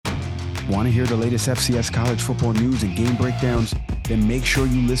Want to hear the latest FCS college football news and game breakdowns? Then make sure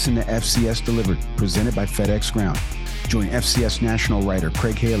you listen to FCS Delivered, presented by FedEx Ground. Join FCS national writer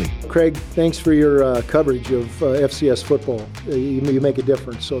Craig Haley. Craig, thanks for your coverage of FCS football. You make a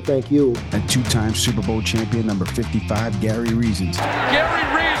difference, so thank you. And two-time Super Bowl champion number 55, Gary Reasons. Gary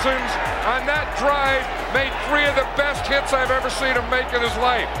Reasons, on that drive, made 3 of the best hits I've ever seen him make in his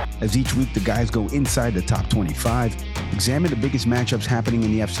life. As each week the guys go inside the top 25, examine the biggest matchups happening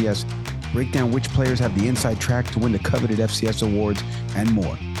in the FCS, break down which players have the inside track to win the coveted FCS awards, and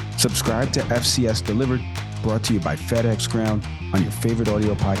more. Subscribe to FCS Delivered, brought to you by FedEx Ground on your favorite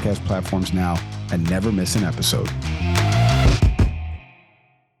audio podcast platforms now, and never miss an episode.